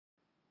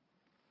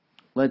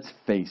Let's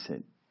face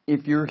it,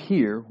 if you're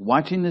here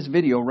watching this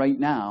video right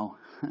now,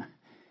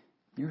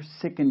 you're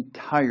sick and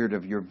tired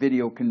of your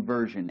video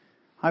conversion.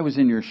 I was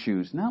in your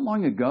shoes not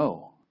long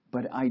ago,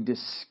 but I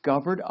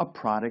discovered a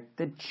product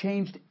that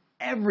changed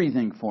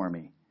everything for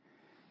me.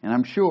 And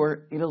I'm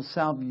sure it'll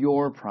solve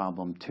your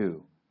problem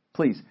too.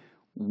 Please,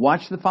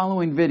 watch the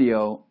following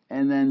video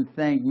and then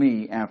thank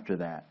me after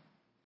that.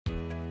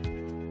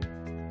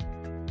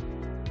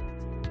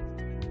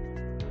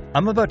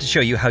 I'm about to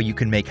show you how you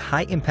can make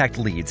high-impact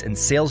leads and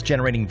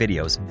sales-generating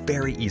videos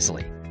very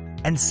easily,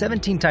 and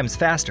 17 times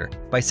faster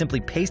by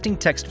simply pasting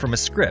text from a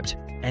script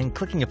and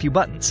clicking a few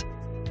buttons.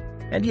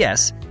 And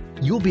yes,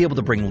 you'll be able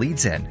to bring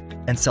leads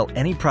in and sell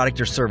any product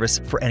or service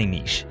for any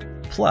niche.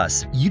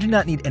 Plus, you do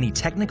not need any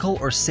technical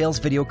or sales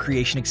video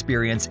creation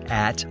experience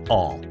at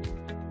all.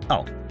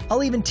 Oh,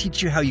 I'll even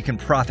teach you how you can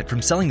profit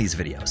from selling these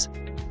videos.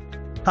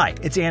 Hi,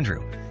 it's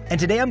Andrew, and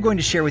today I'm going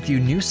to share with you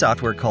new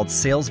software called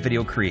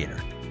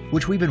SalesVideoCreator,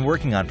 which we've been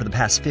working on for the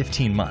past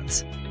 15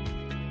 months.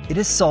 It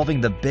is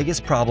solving the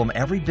biggest problem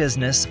every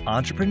business,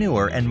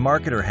 entrepreneur, and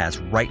marketer has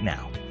right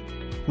now,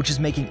 which is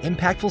making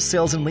impactful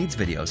sales and leads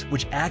videos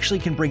which actually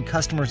can bring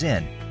customers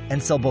in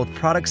and sell both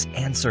products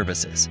and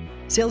services.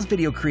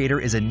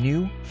 SalesVideoCreator is a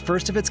new,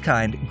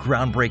 first-of-its-kind,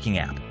 groundbreaking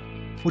app,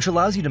 which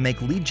allows you to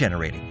make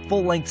lead-generating,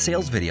 full-length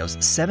sales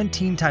videos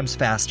 17 times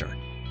faster,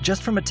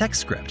 just from a text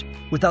script,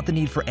 without the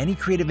need for any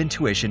creative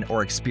intuition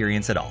or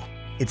experience at all.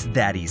 It's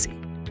that easy.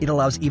 It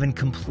allows even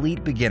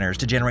complete beginners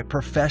to generate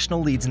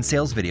professional leads and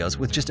sales videos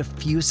with just a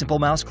few simple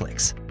mouse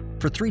clicks.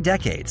 For 3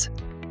 decades,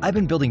 I've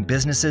been building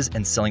businesses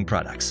and selling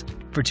products.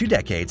 For 2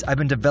 decades, I've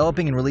been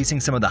developing and releasing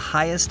some of the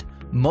highest,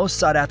 most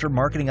sought-after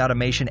marketing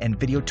automation and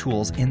video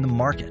tools in the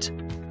market.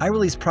 I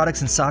release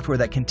products and software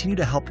that continue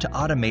to help to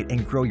automate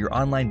and grow your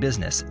online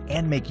business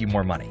and make you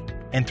more money.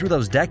 And through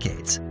those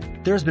decades,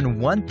 there's been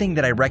one thing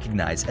that I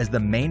recognize as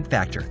the main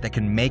factor that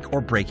can make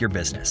or break your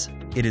business.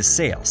 It is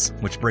sales,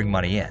 which bring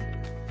money in.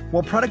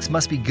 While products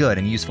must be good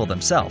and useful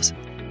themselves,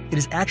 it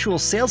is actual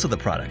sales of the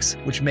products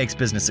which makes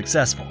business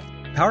successful.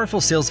 Powerful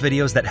sales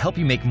videos that help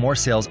you make more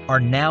sales are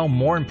now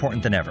more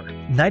important than ever.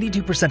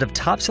 92% of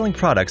top-selling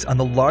products on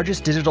the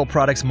largest digital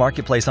products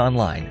marketplace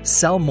online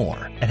sell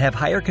more and have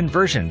higher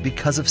conversion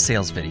because of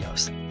sales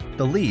videos.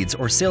 The leads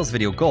or sales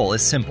video goal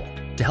is simple: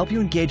 to help you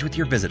engage with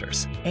your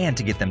visitors and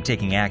to get them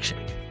taking action.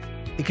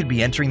 It could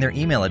be entering their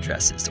email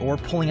addresses or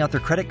pulling out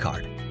their credit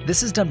card.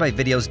 This is done by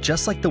videos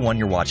just like the one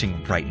you're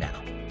watching right now.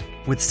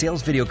 With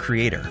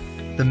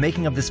SalesVideoCreator, the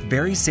making of this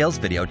very sales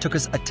video took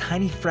us a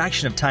tiny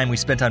fraction of time we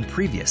spent on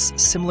previous,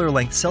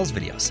 similar-length sales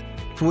videos,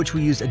 for which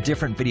we used a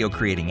different video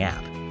creating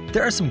app.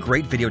 There are some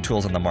great video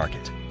tools on the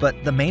market,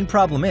 but the main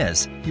problem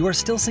is you are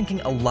still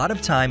sinking a lot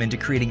of time into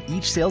creating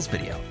each sales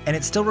video, and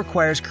it still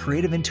requires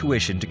creative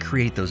intuition to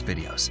create those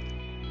videos.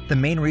 The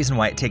main reason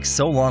why it takes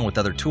so long with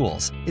other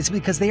tools is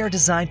because they are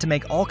designed to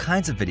make all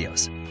kinds of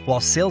videos, while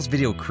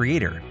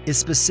SalesVideoCreator is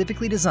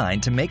specifically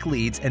designed to make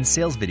leads and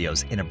sales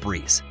videos in a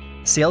breeze.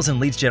 Sales and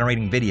leads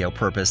generating video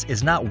purpose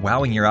is not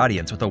wowing your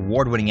audience with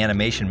award-winning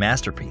animation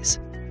masterpiece,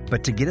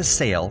 but to get a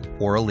sale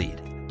or a lead.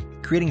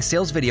 Creating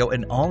sales video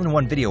in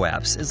all-in-one video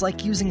apps is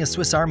like using a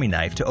Swiss Army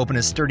knife to open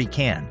a sturdy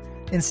can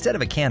instead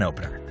of a can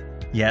opener.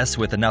 Yes,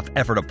 with enough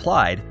effort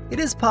applied, it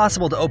is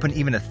possible to open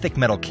even a thick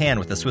metal can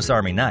with a Swiss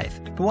Army knife,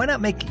 but why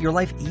not make your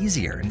life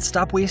easier and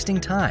stop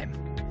wasting time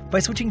by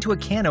switching to a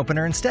can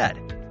opener instead?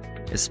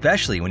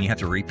 Especially when you have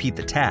to repeat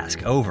the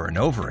task over and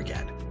over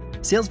again.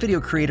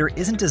 SalesVideoCreator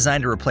isn't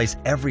designed to replace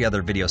every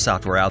other video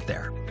software out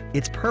there.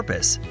 Its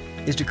purpose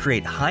is to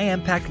create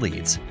high-impact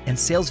leads and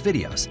sales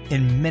videos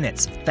in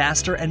minutes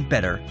faster and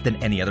better than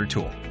any other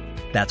tool.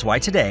 That's why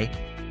today,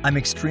 I'm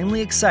extremely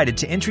excited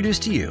to introduce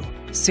to you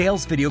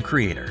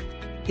SalesVideoCreator.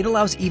 It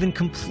allows even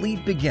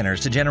complete beginners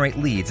to generate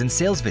leads and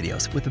sales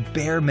videos with a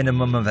bare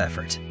minimum of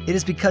effort. It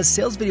is because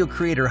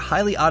SalesVideoCreator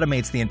highly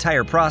automates the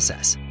entire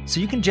process, so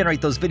you can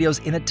generate those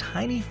videos in a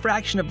tiny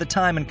fraction of the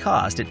time and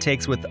cost it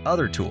takes with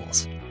other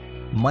tools.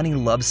 Money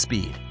loves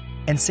speed,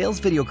 and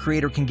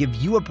SalesVideoCreator can give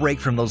you a break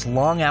from those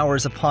long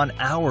hours upon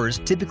hours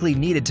typically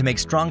needed to make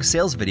strong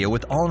sales video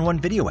with all-in-one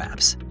video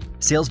apps.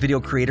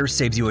 SalesVideoCreator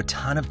saves you a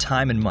ton of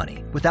time and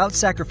money without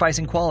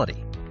sacrificing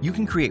quality. You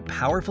can create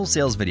powerful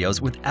sales videos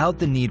without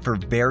the need for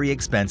very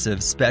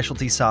expensive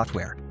specialty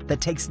software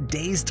that takes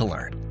days to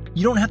learn.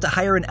 You don't have to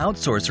hire an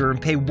outsourcer and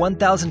pay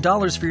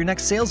 $1,000 for your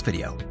next sales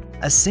video.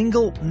 A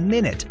single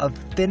minute of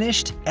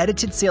finished,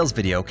 edited sales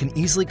video can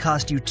easily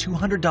cost you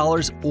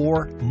 $200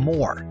 or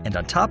more. And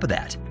on top of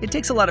that, it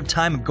takes a lot of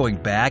time of going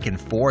back and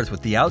forth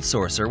with the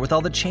outsourcer with all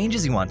the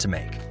changes you want to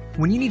make.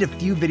 When you need a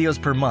few videos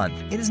per month,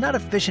 it is not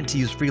efficient to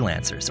use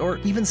freelancers or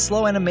even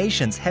slow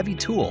animation's heavy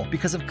tool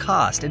because of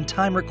cost and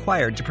time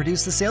required to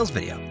produce the sales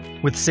video.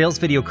 With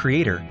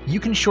SalesVideoCreator, you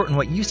can shorten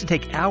what used to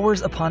take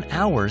hours upon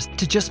hours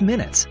to just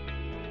minutes.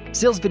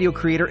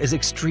 SalesVideoCreator is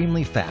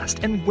extremely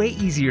fast and way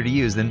easier to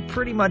use than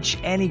pretty much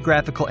any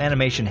graphical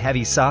animation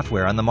heavy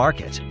software on the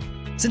market.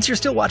 Since you're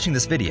still watching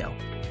this video,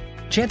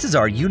 chances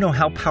are you know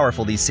how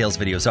powerful these sales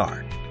videos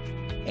are.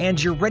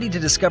 and you're ready to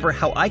discover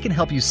how I can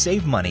help you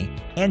save money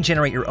and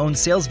generate your own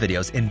sales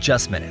videos in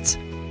just minutes.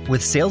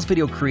 With Sales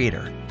Video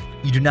Creator,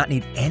 you do not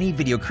need any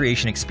video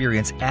creation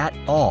experience at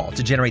all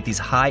to generate these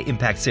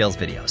high-impact sales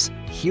videos.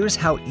 Here's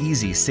how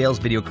easy Sales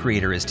Video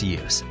Creator is to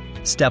use.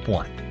 Step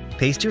 1.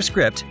 Paste your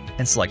script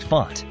and select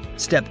font.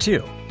 Step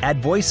 2.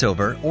 Add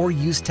voiceover or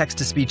use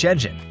text-to-speech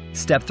engine.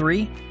 Step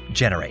 3.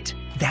 Generate.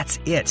 That's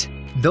it.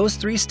 Those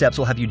 3 steps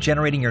will have you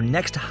generating your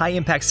next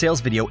high-impact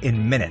sales video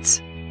in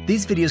minutes.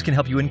 These videos can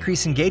help you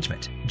increase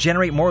engagement,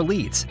 generate more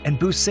leads, and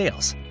boost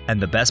sales.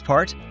 And the best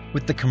part?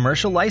 With the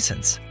commercial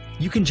license,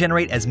 you can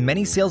generate as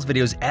many sales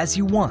videos as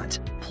you want.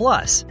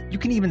 Plus, you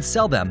can even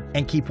sell them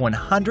and keep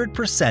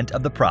 100%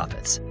 of the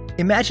profits.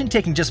 Imagine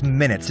taking just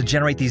minutes to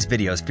generate these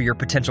videos for your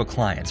potential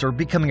clients or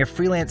becoming a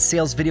freelance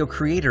sales video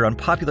creator on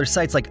popular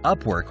sites like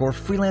Upwork or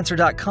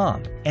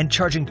Freelancer.com and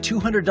charging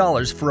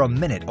 $200 for a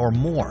minute or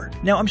more.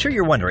 Now, I'm sure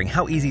you're wondering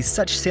how easy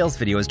such sales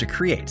video is to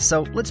create,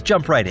 so let's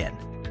jump right in.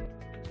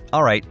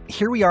 Alright,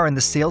 here we are in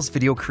the Sales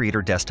Video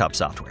Creator desktop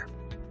software.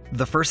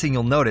 The first thing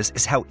you'll notice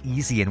is how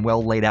easy and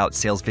well laid out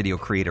Sales Video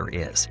Creator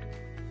is.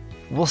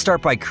 We'll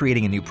start by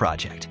creating a new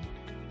project.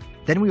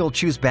 Then we will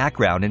choose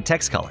background and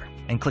text color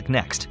and click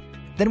Next.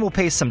 Then we'll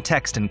paste some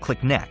text and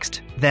click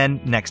Next,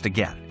 then Next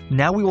again.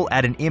 Now we will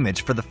add an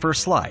image for the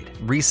first slide,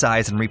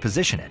 resize and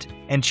reposition it,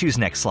 and choose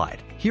Next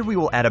Slide. Here we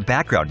will add a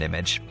background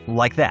image,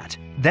 like that.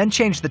 Then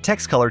change the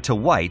text color to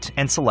white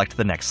and select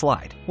the next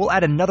slide. We'll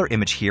add another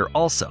image here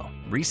also,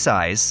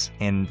 resize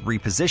and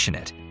reposition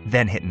it,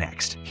 then hit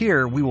Next.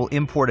 Here we will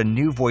import a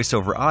new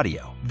voiceover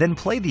audio, then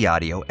play the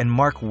audio and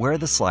mark where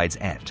the slides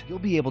end. You'll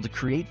be able to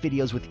create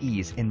videos with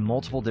ease in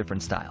multiple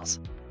different styles.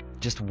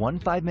 Just one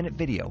 5-minute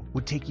video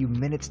would take you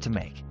minutes to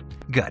make.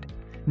 Good.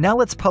 Now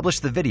let's publish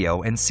the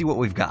video and see what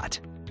we've got.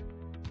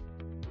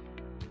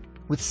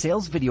 With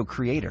Sales Video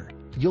Creator,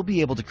 you'll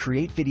be able to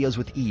create videos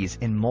with ease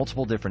in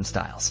multiple different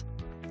styles.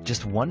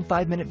 Just one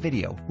 5-minute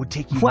video would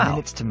take you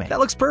minutes to make. That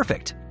looks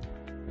perfect.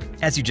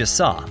 As you just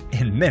saw,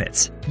 in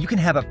minutes, you can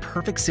have a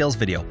perfect sales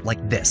video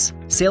like this.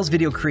 Sales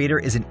Video Creator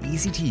is an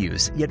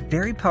easy-to-use yet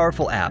very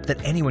powerful app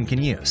that anyone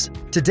can use.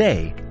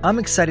 Today, I'm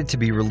excited to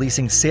be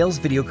releasing Sales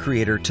Video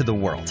Creator to the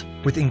world.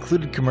 With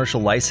included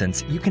commercial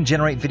license, you can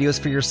generate videos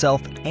for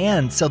yourself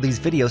and sell these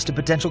videos to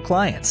potential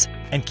clients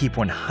and keep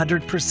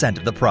 100%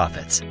 of the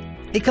profits.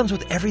 It comes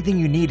with everything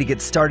you need to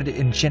get started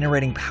in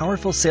generating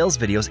powerful sales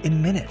videos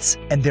in minutes,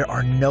 and there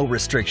are no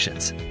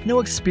restrictions. No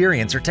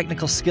experience or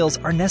technical skills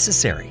are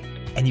necessary.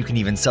 And you can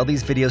even sell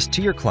these videos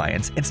to your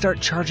clients and start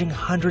charging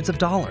hundreds of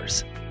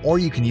dollars. Or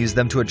you can use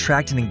them to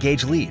attract and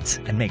engage leads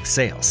and make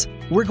sales.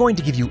 We're going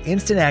to give you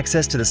instant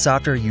access to the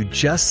software you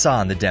just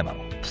saw in the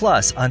demo.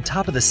 Plus, on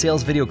top of the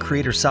Sales Video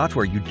Creator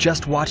software you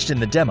just watched in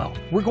the demo,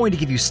 we're going to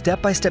give you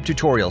step-by-step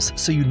tutorials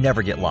so you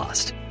never get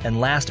lost. And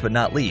last but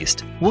not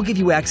least, we'll give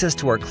you access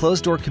to our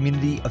closed-door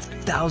community of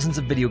thousands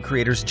of video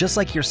creators just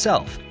like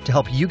yourself to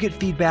help you get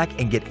feedback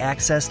and get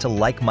access to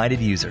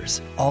like-minded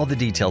users. All the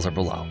details are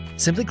below.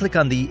 Simply click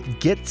on the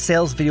Get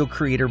Sales Video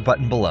Creator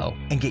button below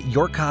and get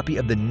your copy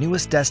of the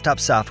newest desktop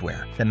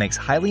software that makes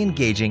highly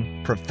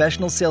engaging,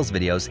 professional sales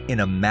videos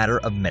in a matter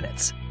of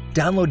minutes.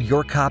 Download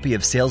your copy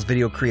of Sales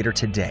Video Creator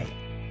today,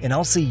 and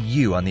I'll see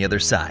you on the other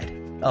side.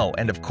 Oh,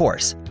 and of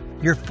course,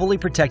 you're fully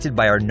protected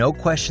by our no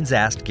questions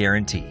asked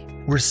guarantee.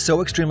 We're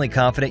so extremely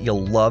confident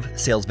you'll love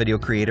Sales Video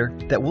Creator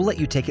that we'll let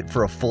you take it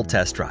for a full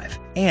test drive.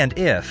 And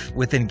if,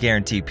 within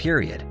guarantee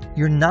period,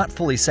 you're not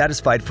fully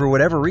satisfied for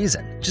whatever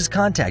reason, just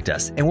contact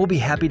us and we'll be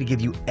happy to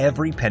give you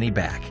every penny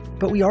back.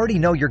 But we already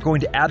know you're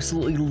going to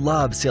absolutely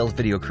love Sales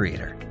Video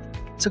Creator.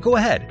 So go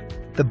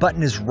ahead, the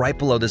button is right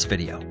below this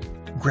video.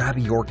 Grab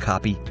your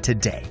copy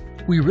today.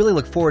 We really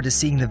look forward to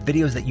seeing the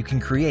videos that you can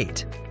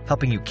create,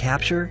 helping you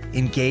capture,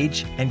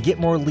 engage, and get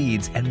more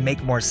leads and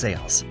make more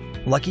sales.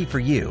 Lucky for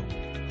you,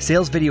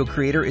 Sales Video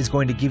Creator is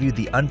going to give you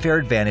the unfair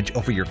advantage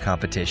over your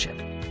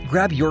competition.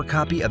 Grab your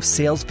copy of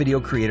Sales Video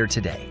Creator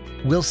today.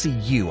 We'll see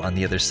you on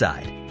the other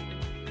side.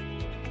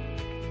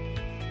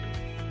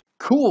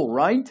 Cool,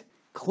 right?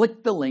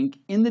 Click the link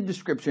in the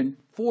description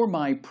for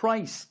my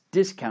price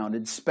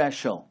discounted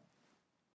special.